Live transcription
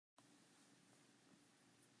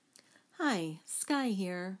Hi, Sky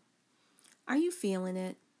here. Are you feeling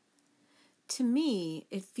it? To me,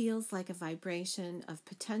 it feels like a vibration of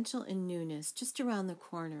potential and newness just around the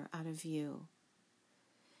corner out of view.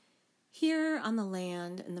 Here on the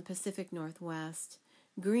land in the Pacific Northwest,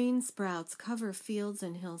 green sprouts cover fields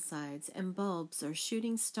and hillsides, and bulbs are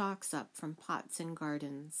shooting stalks up from pots and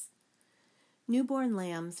gardens. Newborn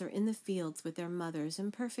lambs are in the fields with their mothers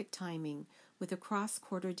in perfect timing with a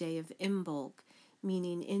cross-quarter day of Imbolc,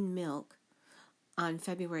 meaning in milk, on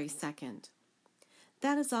February 2nd.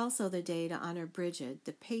 That is also the day to honor Bridget,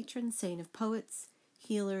 the patron saint of poets,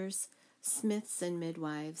 healers, smiths, and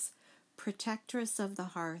midwives, protectress of the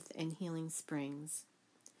hearth and healing springs.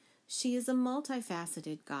 She is a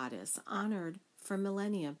multifaceted goddess honored for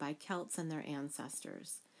millennia by Celts and their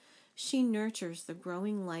ancestors. She nurtures the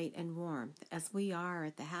growing light and warmth as we are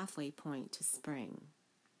at the halfway point to spring.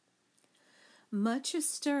 Much is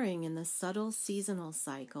stirring in the subtle seasonal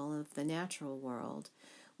cycle of the natural world.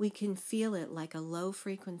 We can feel it like a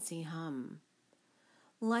low-frequency hum.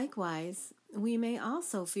 Likewise, we may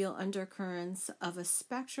also feel undercurrents of a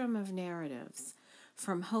spectrum of narratives,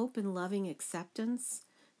 from hope and loving acceptance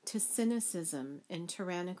to cynicism and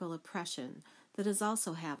tyrannical oppression that is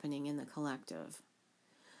also happening in the collective.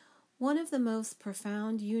 One of the most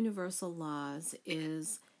profound universal laws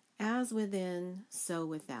is, as within, so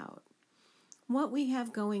without. What we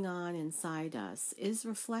have going on inside us is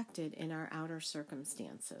reflected in our outer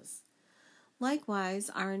circumstances. Likewise,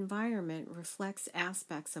 our environment reflects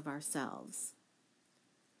aspects of ourselves.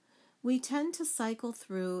 We tend to cycle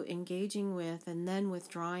through engaging with and then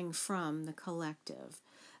withdrawing from the collective,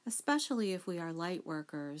 especially if we are light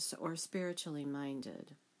workers or spiritually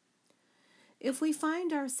minded. If we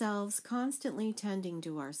find ourselves constantly tending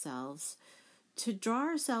to ourselves, to draw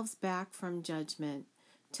ourselves back from judgment,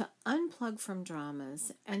 to unplug from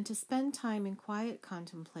dramas, and to spend time in quiet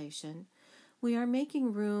contemplation, we are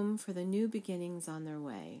making room for the new beginnings on their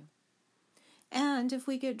way. And if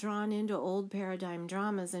we get drawn into old paradigm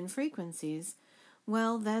dramas and frequencies,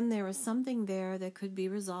 well, then there is something there that could be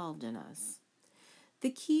resolved in us. The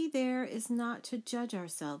key there is not to judge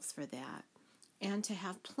ourselves for that, and to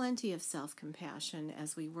have plenty of self-compassion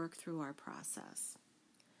as we work through our process.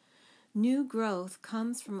 New growth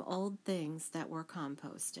comes from old things that were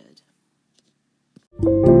composted.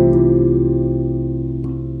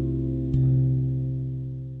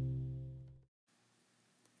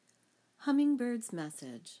 Hummingbird's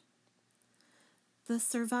message. The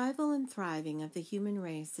survival and thriving of the human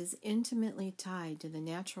race is intimately tied to the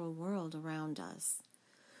natural world around us.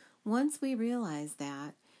 Once we realize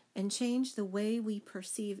that and change the way we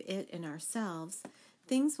perceive it in ourselves,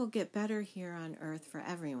 things will get better here on Earth for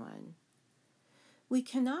everyone. We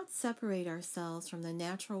cannot separate ourselves from the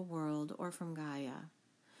natural world or from Gaia.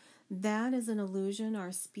 That is an illusion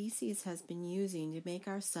our species has been using to make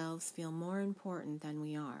ourselves feel more important than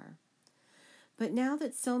we are. But now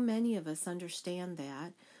that so many of us understand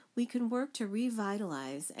that, we can work to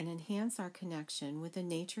revitalize and enhance our connection with the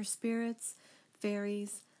nature spirits,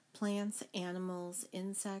 fairies, plants, animals,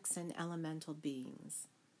 insects, and elemental beings.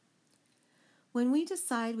 When we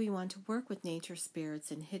decide we want to work with nature spirits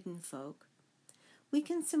and hidden folk, we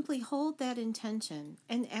can simply hold that intention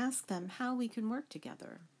and ask them how we can work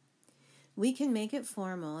together. We can make it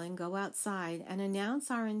formal and go outside and announce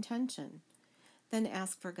our intention, then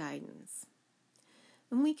ask for guidance.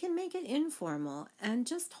 And we can make it informal and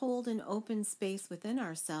just hold an open space within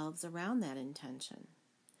ourselves around that intention.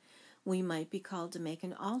 We might be called to make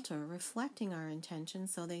an altar reflecting our intention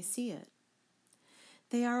so they see it.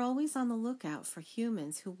 They are always on the lookout for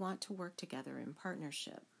humans who want to work together in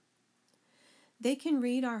partnership. They can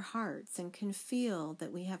read our hearts and can feel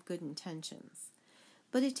that we have good intentions.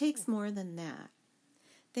 But it takes more than that.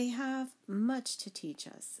 They have much to teach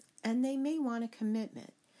us, and they may want a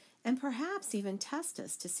commitment, and perhaps even test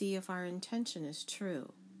us to see if our intention is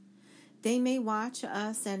true. They may watch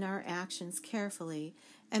us and our actions carefully,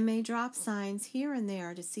 and may drop signs here and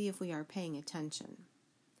there to see if we are paying attention.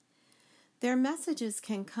 Their messages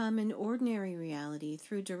can come in ordinary reality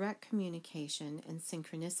through direct communication and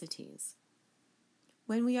synchronicities.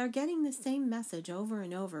 When we are getting the same message over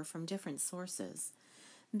and over from different sources,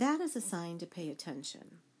 that is a sign to pay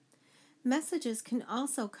attention. Messages can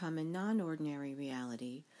also come in non-ordinary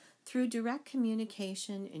reality through direct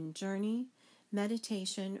communication in journey,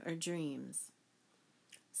 meditation, or dreams.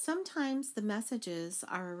 Sometimes the messages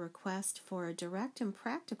are a request for a direct and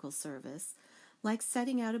practical service, like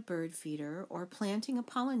setting out a bird feeder or planting a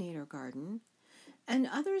pollinator garden, and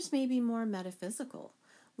others may be more metaphysical,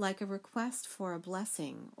 like a request for a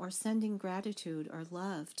blessing or sending gratitude or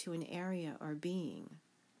love to an area or being.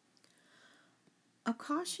 A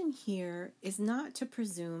caution here is not to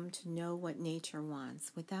presume to know what nature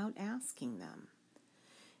wants without asking them.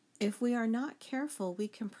 If we are not careful, we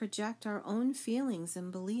can project our own feelings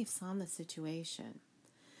and beliefs on the situation.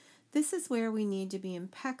 This is where we need to be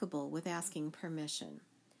impeccable with asking permission.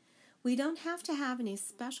 We don't have to have any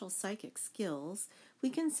special psychic skills.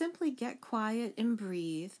 We can simply get quiet and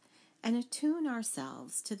breathe and attune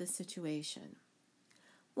ourselves to the situation.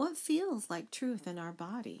 What feels like truth in our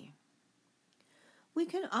body? We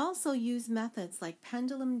can also use methods like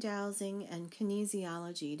pendulum dowsing and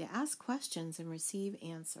kinesiology to ask questions and receive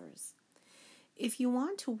answers. If you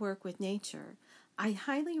want to work with nature, I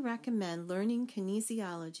highly recommend learning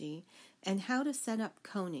kinesiology and how to set up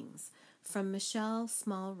conings from Michelle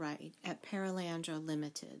Smallwright at Paralandra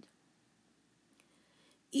Limited.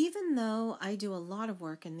 Even though I do a lot of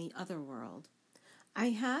work in the other world,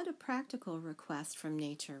 I had a practical request from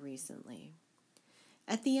nature recently.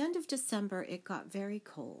 At the end of December, it got very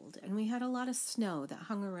cold, and we had a lot of snow that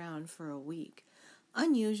hung around for a week,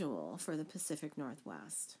 unusual for the Pacific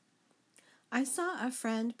Northwest. I saw a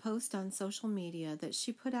friend post on social media that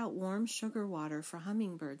she put out warm sugar water for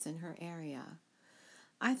hummingbirds in her area.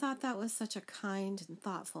 I thought that was such a kind and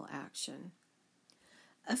thoughtful action.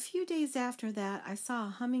 A few days after that, I saw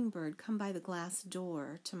a hummingbird come by the glass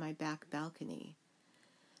door to my back balcony.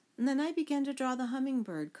 And then I began to draw the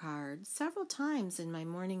hummingbird card several times in my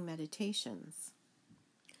morning meditations.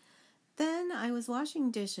 Then I was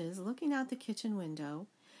washing dishes, looking out the kitchen window,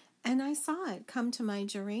 and I saw it come to my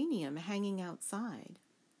geranium hanging outside.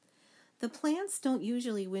 The plants don't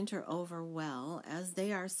usually winter over well, as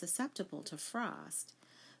they are susceptible to frost,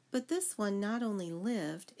 but this one not only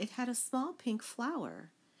lived, it had a small pink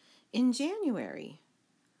flower. In January.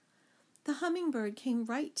 The hummingbird came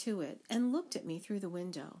right to it and looked at me through the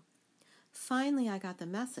window. Finally, I got the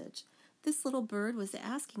message. This little bird was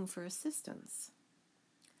asking for assistance.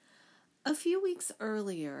 A few weeks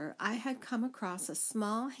earlier, I had come across a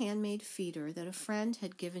small handmade feeder that a friend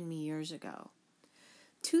had given me years ago.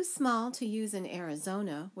 Too small to use in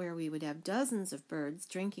Arizona, where we would have dozens of birds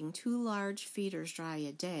drinking 2 large feeders dry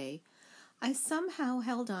a day, I somehow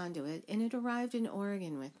held on to it, and it arrived in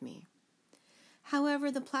Oregon with me. However,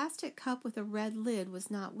 the plastic cup with a red lid was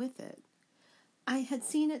not with it. I had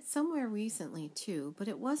seen it somewhere recently, too, but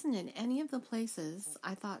it wasn't in any of the places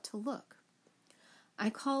I thought to look. I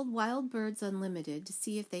called Wild Birds Unlimited to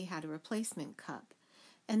see if they had a replacement cup,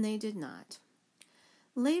 and they did not.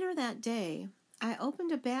 Later that day, I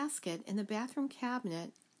opened a basket in the bathroom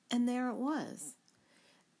cabinet, and there it was.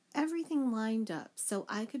 Everything lined up so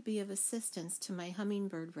I could be of assistance to my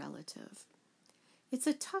hummingbird relative. It's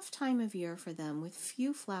a tough time of year for them with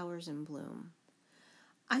few flowers in bloom.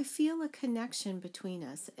 I feel a connection between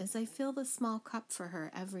us as I fill the small cup for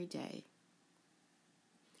her every day.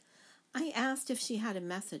 I asked if she had a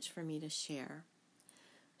message for me to share.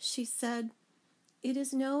 She said, "It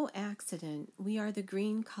is no accident we are the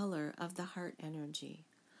green color of the heart energy.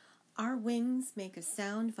 Our wings make a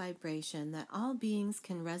sound vibration that all beings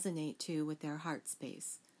can resonate to with their heart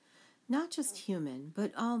space. Not just human,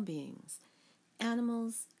 but all beings.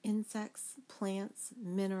 Animals, insects, plants,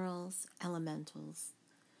 minerals, elementals.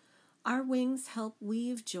 Our wings help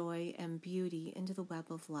weave joy and beauty into the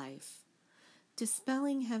web of life.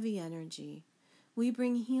 Dispelling heavy energy, we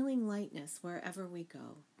bring healing lightness wherever we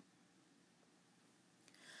go."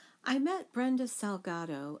 I met Brenda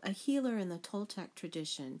Salgado, a healer in the Toltec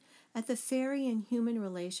tradition, at the Fairy and Human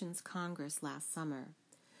Relations Congress last summer.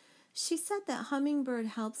 She said that hummingbird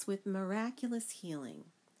helps with miraculous healing.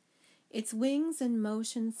 Its wings and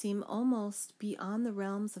motion seem almost beyond the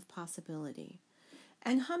realms of possibility,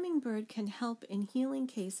 and hummingbird can help in healing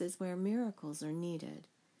cases where miracles are needed.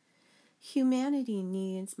 Humanity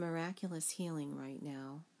needs miraculous healing right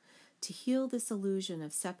now to heal this illusion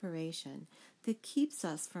of separation that keeps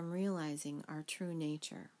us from realizing our true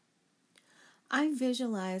nature. I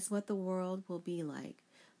visualize what the world will be like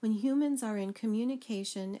when humans are in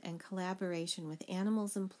communication and collaboration with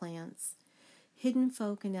animals and plants, hidden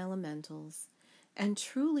folk and elementals, and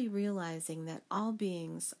truly realizing that all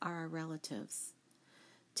beings are our relatives.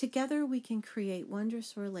 Together we can create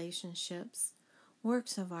wondrous relationships,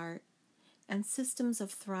 works of art, and systems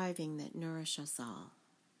of thriving that nourish us all.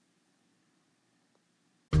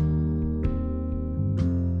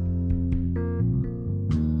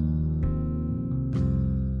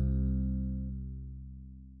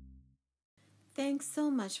 Thanks so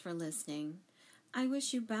much for listening. I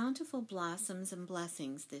wish you bountiful blossoms and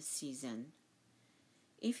blessings this season.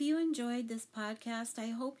 If you enjoyed this podcast, I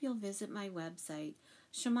hope you'll visit my website,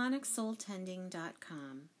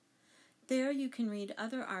 shamanicsoultending.com. There you can read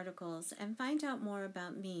other articles and find out more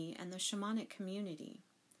about me and the shamanic community.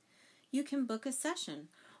 You can book a session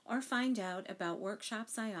or find out about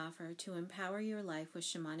workshops I offer to empower your life with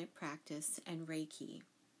shamanic practice and Reiki.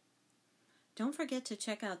 Don't forget to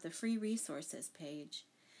check out the free resources page.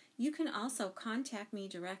 You can also contact me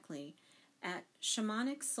directly at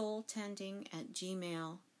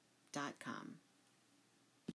shamanicsoultending@gmail.com.